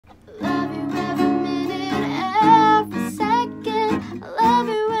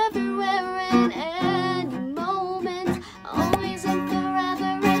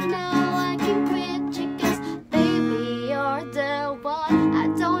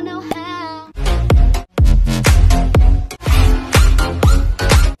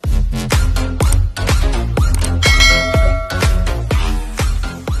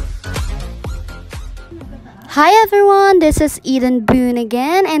this is Eden Boon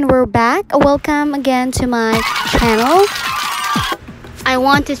again, and we're back. Welcome again to my channel. I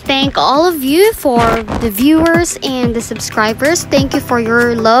want to thank all of you for the viewers and the subscribers. Thank you for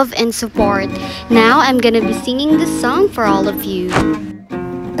your love and support. Now I'm gonna be singing this song for all of you.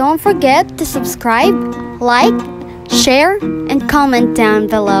 Don't forget to subscribe, like, share, and comment down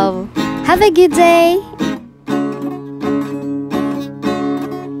below. Have a good day.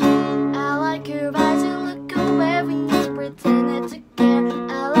 I like your eyes, you look away when you pretended to care.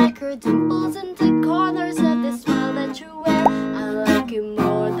 I like her dimples and the corners of the smile that you wear. I like you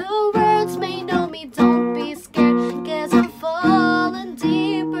more, the words may know me, don't be scared. Guess I'm falling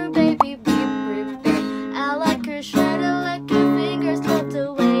deeper, baby, be prepared. I like her shirt, I like your fingers, love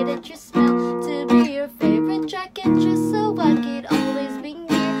the way that you smell. To be your favorite jacket, just so I could always be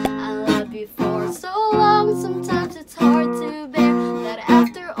near. I love you for so long, sometimes it's hard to bear. That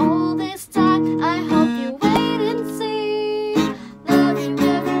after all this time, I hope you wait and see. Love you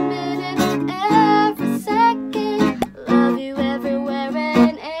every minute, every second. Love you everywhere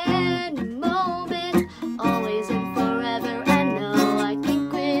and any moment. Always and forever, I know I can't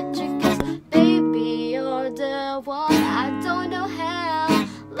quit you, 'cause baby, you're the one. I don't know how.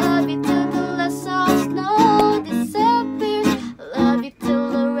 Love you till the last of snow disappears. Love you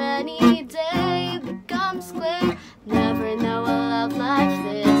till the rainy day becomes clear. Never know a love like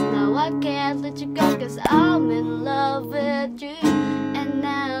this. Now I can't let you go, 'cause I'm in love with you. And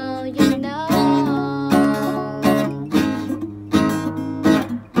now you know.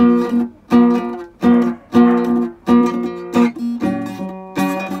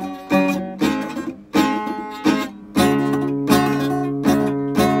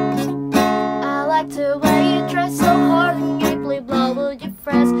 I like the way you dress so hard and you play blow with your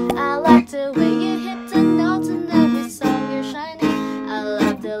friends. I like the way you hit the notes and every song you're shining. I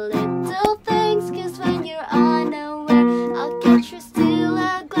love the little things, 'cause when you're unaware, I'll catch you still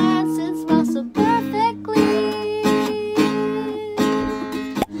at a glance and smile so perfectly.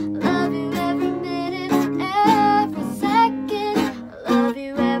 Love you every minute, every second. Love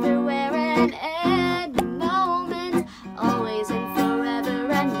you everywhere and any moment. Always and forever,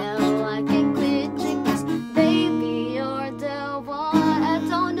 I know I can't quit you, 'cause baby, you're the one. I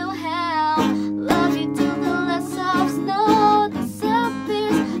don't know how. Love you till the last of snow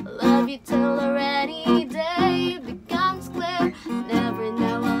disappears. Love you till a rainy day becomes clear. Never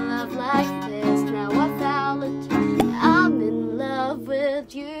know a love like this. Now I found it. I'm in love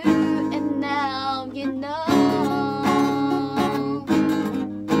with you, and now you know.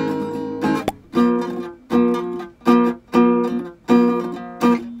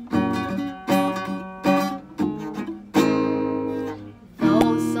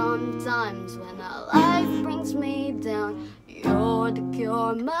 Though sometimes when our life brings me down, you're the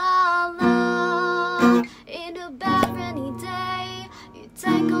cure, my love. In a bad rainy day, you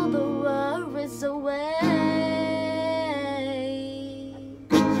take all the worries away.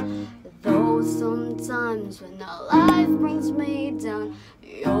 Though sometimes when our life brings me down,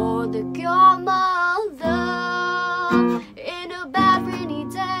 you're the cure, my love. In a bad rainy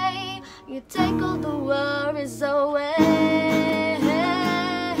day, you take all the worries away.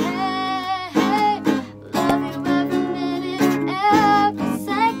 Love you every minute, every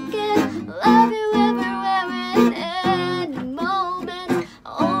second. Love you everywhere and any moment.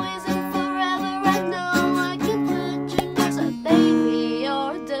 Always and forever, I know I can put you, 'cause baby,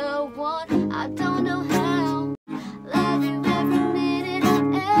 you're the one. I don't know how. Love you every minute,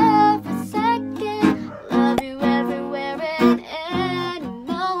 every second. Love you everywhere and any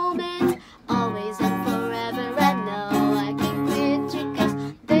moment. Always and forever, I know I can quit you, 'cause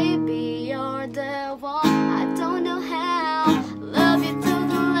baby, you're the one. I don't know how. Love you till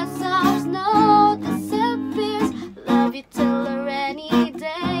the last of snow disappears. Love you till a rainy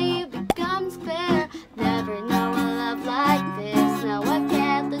day becomes clear. Never know a love like this. Now I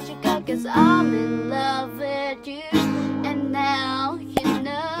can't let you go, 'cause I'm in love with you. And now you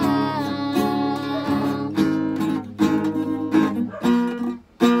know.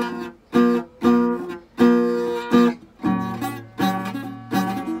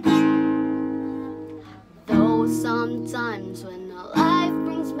 Though sometimes when our life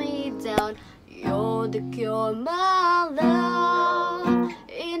brings me down, you're the cure, my love.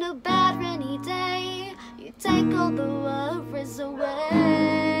 In a bad rainy day, you take all the worries away.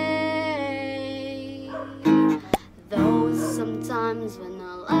 Though sometimes when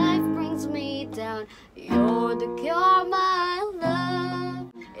our life brings me down, you're the cure, my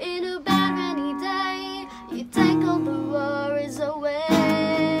love. In a bad rainy day, you take all the worries away.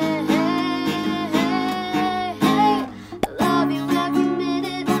 Love you every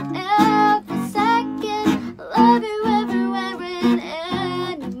minute, every second. Love you everywhere.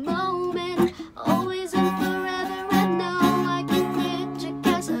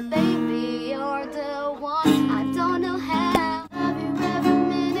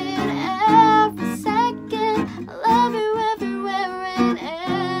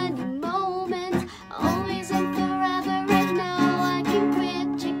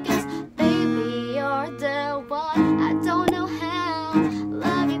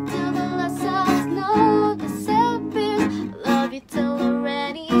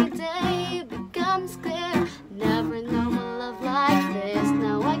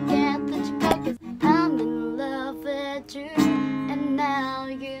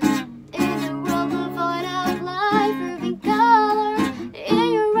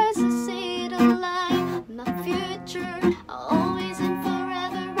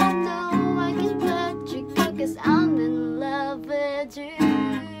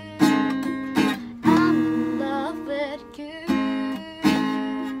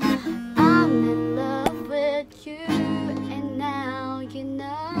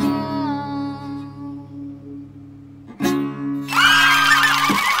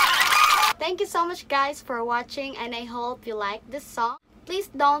 much guys for watching, and I hope you like this song. Please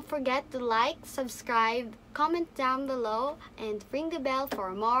don't forget to like, subscribe, comment down below, and ring the bell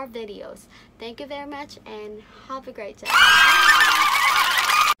for more videos. Thank you very much and have a great day.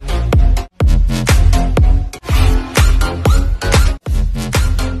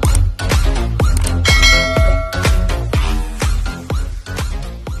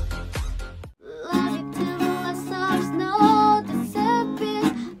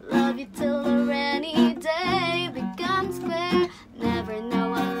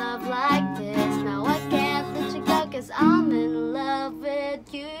 I'm in love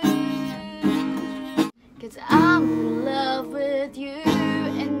with you. 'Cause I'm in love with you.